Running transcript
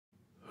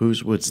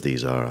Whose woods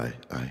these are,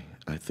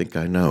 I think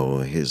I know.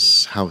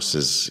 His house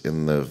is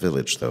in the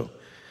village, though.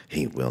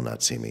 He will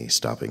not see me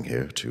stopping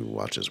here to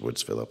watch his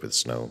woods fill up with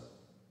snow.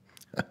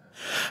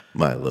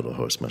 My little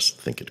horse must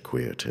think it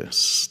queer to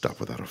stop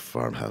without a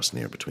farmhouse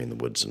near between the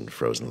woods and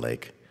frozen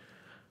lake.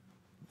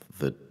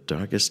 The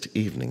darkest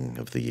evening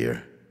of the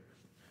year.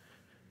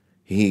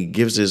 He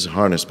gives his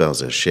harness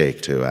bells a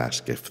shake to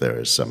ask if there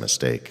is some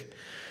mistake.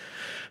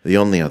 The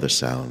only other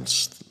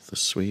sounds, the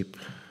sweep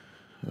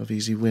of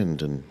easy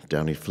wind and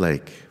downy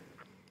flake.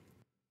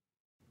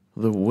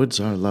 The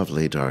woods are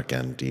lovely, dark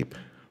and deep,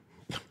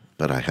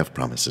 but I have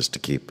promises to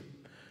keep,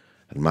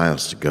 and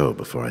miles to go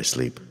before I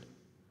sleep.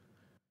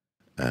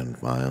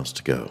 And miles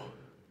to go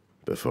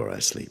before I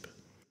sleep.